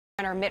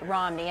Mitt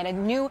Romney, and a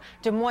new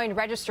Des Moines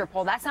Register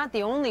poll. That's not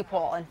the only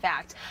poll, in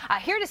fact.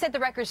 Here to set the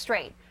record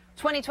straight,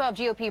 2012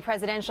 GOP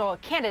presidential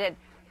candidate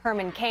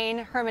Herman Cain.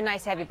 Herman,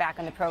 nice to have you back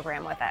on the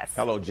program with us.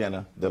 Hello,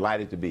 Jenna.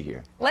 Delighted to be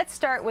here. Let's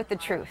start with the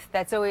truth.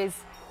 That's always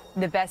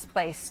the best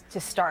place to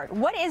start.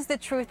 What is the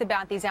truth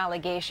about these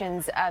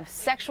allegations of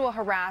sexual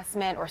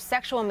harassment or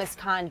sexual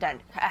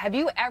misconduct? Have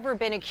you ever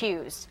been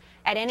accused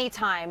at any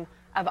time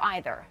of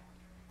either?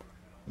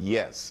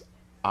 Yes.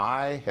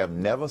 I have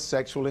never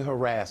sexually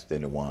harassed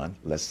anyone.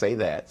 Let's say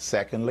that.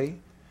 Secondly,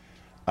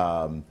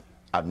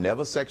 I've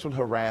never sexually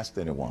harassed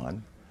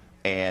anyone.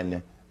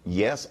 And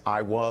yes,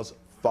 I was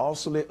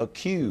falsely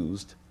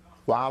accused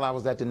while I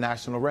was at the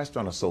National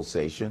Restaurant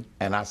Association.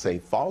 And I say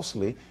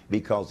falsely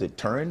because it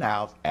turned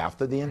out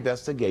after the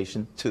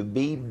investigation to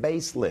be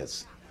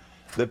baseless.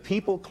 The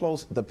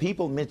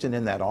people mentioned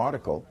in that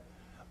article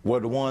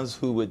were the ones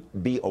who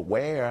would be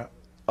aware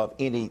of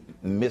any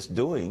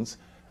misdoings.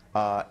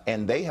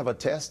 And they have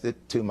attested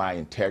to my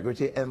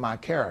integrity and my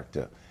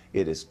character.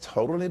 It is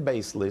totally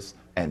baseless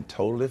and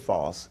totally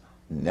false.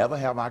 Never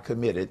have I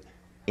committed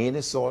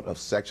any sort of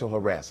sexual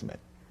harassment.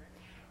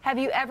 Have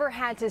you ever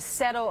had to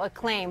settle a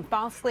claim,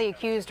 falsely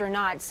accused or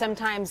not?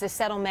 Sometimes a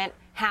settlement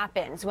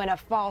happens when a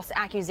false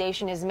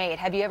accusation is made.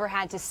 Have you ever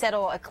had to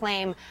settle a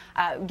claim,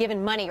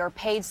 given money or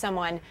paid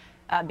someone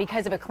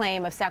because of a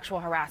claim of sexual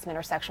harassment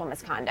or sexual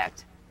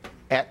misconduct?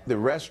 At the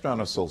Restaurant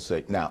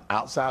Association, now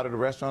outside of the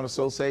Restaurant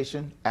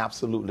Association,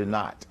 absolutely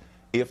not.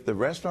 If the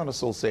Restaurant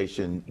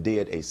Association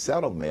did a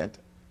settlement,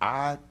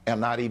 I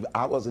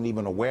wasn't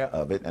even aware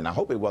of it, and I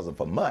hope it wasn't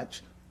for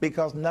much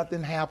because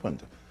nothing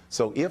happened.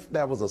 So if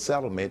there was a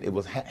settlement, it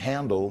was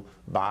handled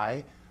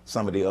by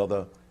some of the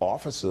other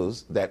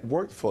officers that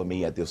worked for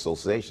me at the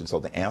association. So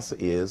the answer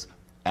is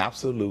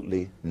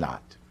absolutely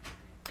not.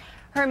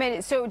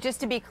 Herman, so just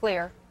to be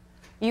clear,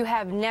 you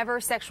have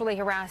never sexually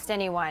harassed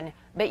anyone,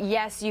 but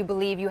yes, you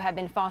believe you have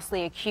been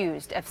falsely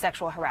accused of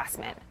sexual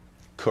harassment.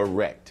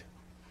 Correct.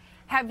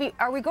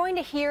 Are we going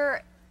to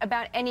hear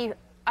about any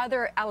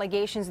other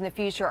allegations in the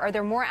future? Are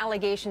there more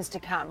allegations to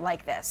come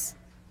like this?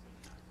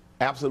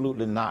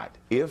 Absolutely not.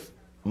 If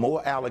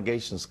more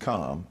allegations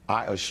come,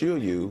 I assure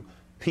you,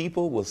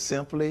 people will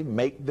simply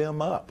make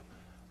them up.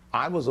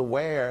 I was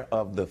aware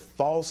of the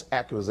false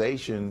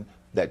accusation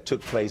that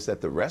took place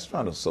at the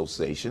Restaurant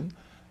Association.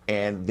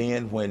 And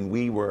then when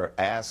we were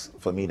asked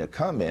for me to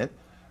comment,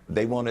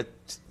 they wanted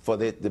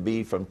for it to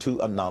be from 2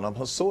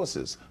 anonymous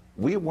sources.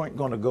 We weren't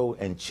going to go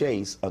and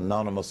chase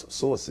anonymous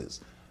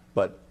sources.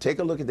 But take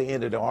a look at the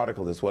end of the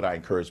article, is what I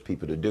encourage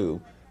people to do,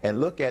 and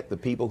look at the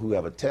people who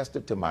have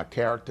attested to my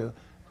character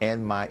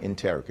and my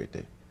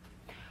integrity.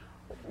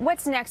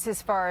 What's next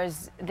as far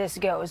as this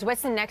goes?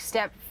 What's the next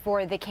step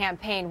for the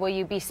campaign? Will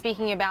you be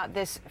speaking about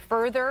this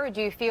further?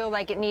 Do you feel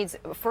like it needs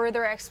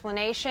further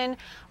explanation?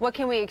 What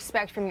can we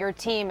expect from your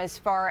team as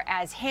far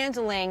as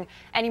handling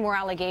any more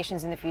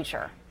allegations in the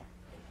future?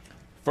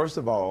 First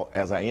of all,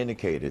 as I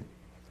indicated,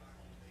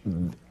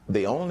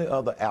 the only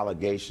other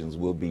allegations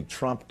will be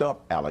trumped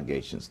up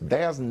allegations.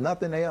 There's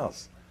nothing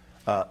else.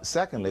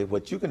 Secondly,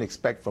 what you can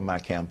expect from my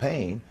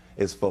campaign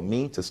is for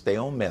me to stay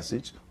on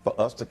message, for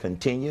us to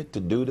continue to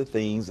do the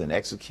things and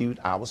execute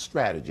our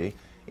strategy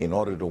in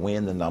order to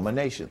win the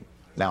nomination.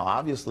 Now,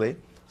 obviously,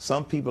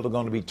 some people are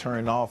going to be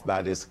turned off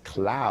by this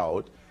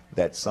cloud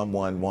that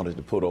someone wanted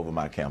to put over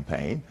my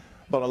campaign,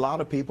 but a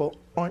lot of people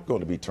aren't going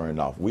to be turned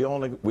off.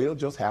 We'll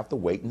just have to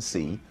wait and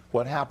see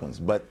what happens.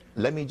 But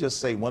let me just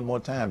say one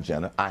more time,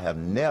 Jenna, I have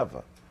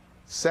never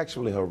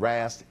sexually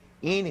harassed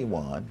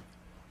anyone,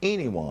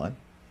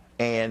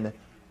 and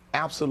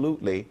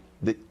absolutely,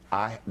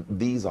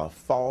 these are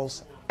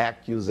false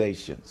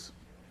accusations.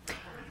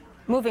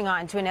 Moving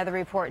on to another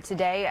report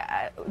today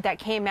that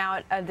came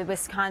out of the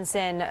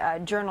Wisconsin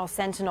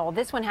Journal-Sentinel,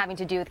 this one having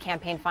to do with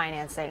campaign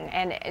financing.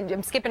 And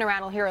I'm skipping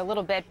around here a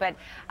little bit, but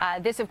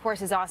this, of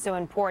course, is also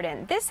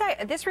important.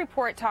 This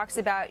report talks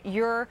about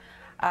your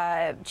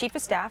chief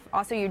of staff,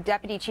 also your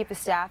deputy chief of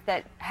staff,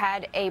 that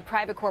had a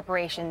private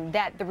corporation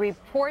that the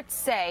reports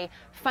say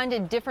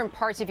funded different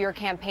parts of your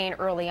campaign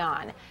early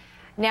on.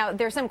 Now,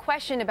 there's some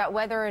question about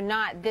whether or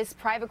not this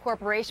private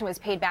corporation was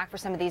paid back for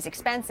some of these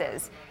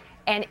expenses.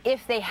 And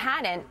if they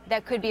hadn't,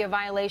 that could be a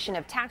violation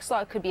of tax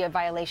law. It could be a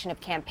violation of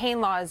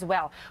campaign law as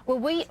well. Will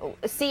we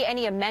see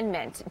any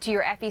amendment to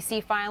your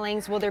FEC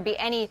filings? Will there be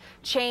any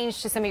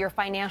change to some of your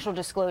financial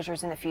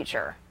disclosures in the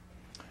future?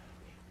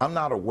 I'm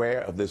not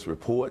aware of this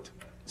report,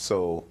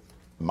 so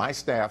my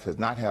staff has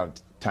not had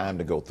time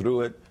to go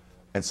through it.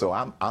 And so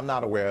I'm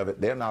not aware of it.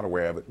 They're not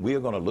aware of it. We are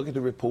going to look at the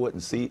report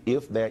and see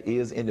if there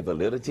is any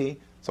validity.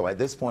 So at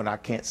this point, I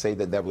can't say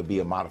that there would be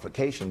a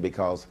modification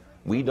because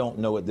we don't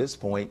know at this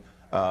point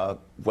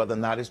whether or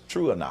not it's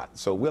true or not.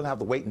 So we'll have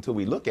to wait until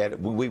we look at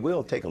it. We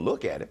will take a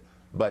look at it.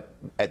 But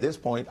at this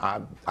point,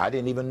 I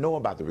didn't even know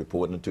about the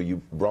report until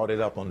you brought it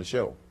up on the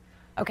show.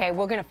 Okay,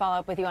 we're going to follow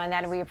up with you on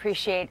that, and we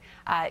appreciate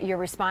your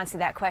response to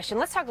that question.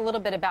 Let's talk a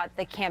little bit about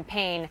the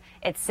campaign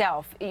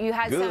itself. You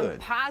had some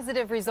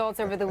positive results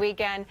over the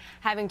weekend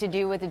having to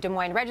do with the Des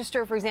Moines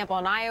Register, for example,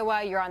 in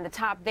Iowa. You're on the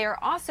top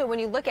there. Also, when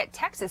you look at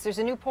Texas, there's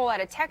a new poll out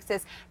of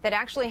Texas that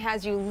actually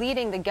has you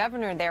leading the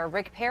governor there,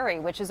 Rick Perry,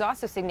 which is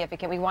also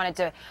significant. We wanted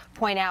to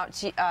point out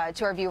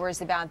to our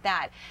viewers about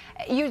that.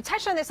 You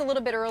touched on this a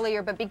little bit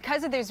earlier, but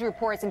because of these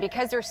reports and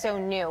because they're so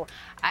new,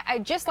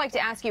 I'd just like to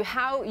ask you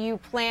how you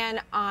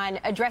plan on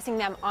addressing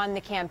them on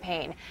the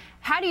campaign.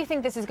 How do you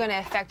think this is going to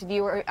affect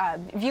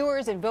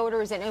viewers and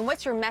voters, and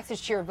what's your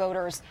message to your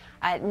voters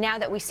now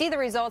that we see the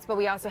results, but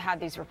we also have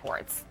these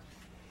reports?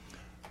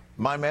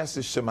 My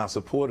message to my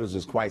supporters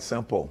is quite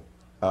simple.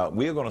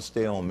 We are going to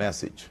stay on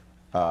message.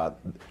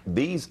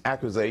 These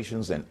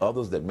accusations and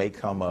others that may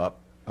come up,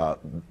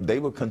 they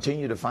will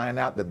continue to find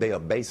out that they are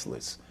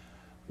baseless.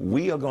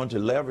 We are going to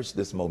leverage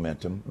this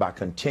momentum by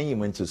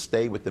continuing to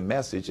stay with the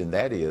message, and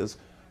that is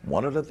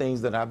one of the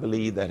things that I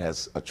believe that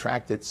has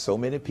attracted so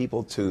many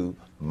people to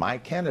my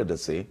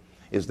candidacy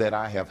is that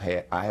I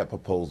have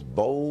proposed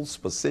bold,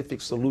 specific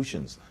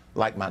solutions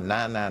like my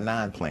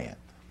 999 plan.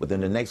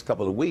 Within the next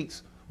couple of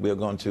weeks, we are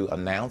going to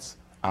announce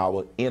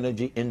our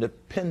energy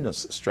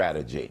independence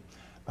strategy.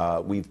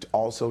 We've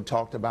also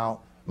talked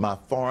about my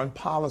foreign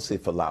policy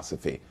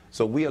philosophy.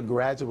 So we are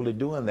gradually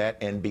doing that,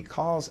 and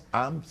because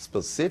I'm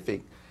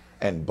specific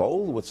and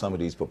bold with some of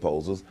these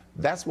proposals,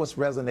 that's what's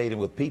resonating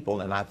with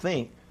people, and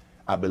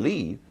I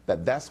believe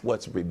that that's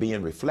what's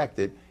being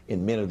reflected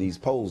in many of these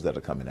polls that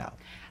are coming out.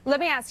 Let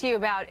me ask you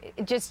about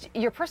just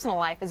your personal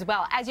life as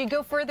well. As you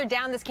go further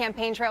down this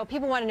campaign trail,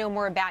 people want to know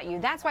more about you.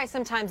 That's why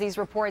sometimes these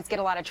reports get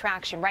a lot of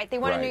traction, right? They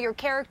want to know your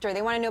character.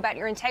 They want to know about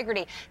your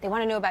integrity. They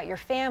want to know about your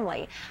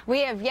family.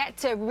 We have yet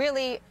to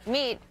really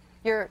meet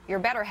your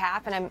better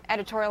half, and I'm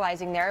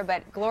editorializing there,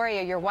 but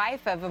Gloria, your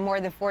wife of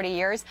more than 40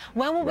 years.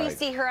 When will we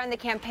see her on the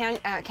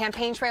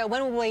campaign trail?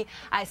 When will we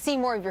see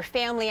more of your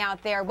family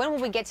out there? When will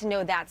we get to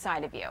know that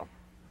side of you?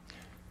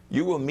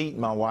 You will meet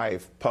my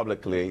wife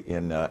publicly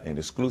in an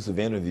exclusive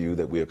interview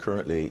that we are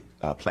currently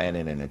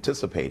planning and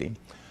anticipating,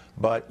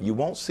 but you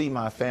won't see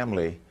my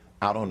family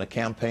out on the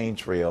campaign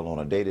trail on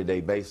a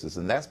day-to-day basis,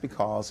 and that's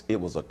because it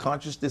was a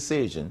conscious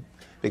decision,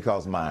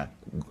 because my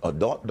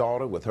adult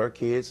daughter with her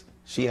kids,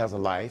 she has a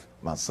life.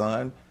 My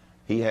son,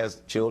 he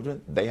has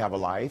children, they have a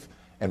life,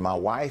 and my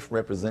wife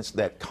represents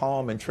that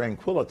calm and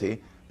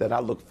tranquility that I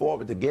look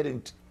forward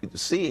to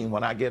seeing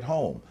when I get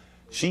home.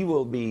 She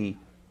will be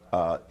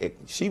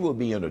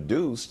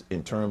introduced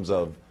in terms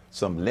of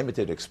some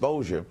limited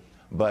exposure,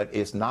 but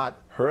it's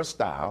not her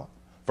style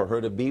for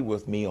her to be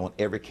with me on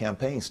every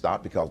campaign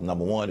stop, because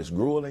number one, it's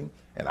grueling,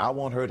 and I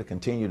want her to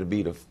continue to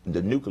be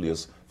the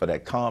nucleus for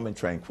that calm and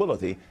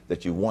tranquility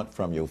that you want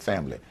from your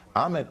family.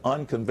 I'm an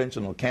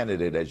unconventional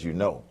candidate, as you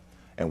know,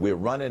 and we're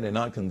running an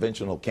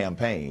unconventional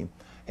campaign,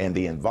 and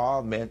the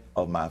involvement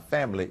of my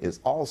family is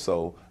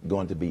also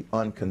going to be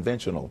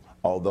unconventional,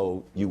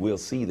 although you will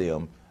see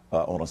them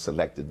on a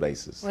selected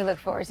basis. We look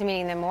forward to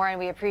meeting them more, and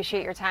we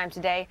appreciate your time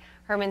today.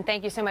 Herman,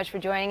 thank you so much for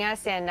joining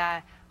us,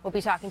 and we'll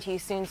be talking to you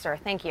soon, sir.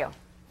 Thank you.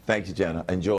 Thank you, Jenna. Enjoy.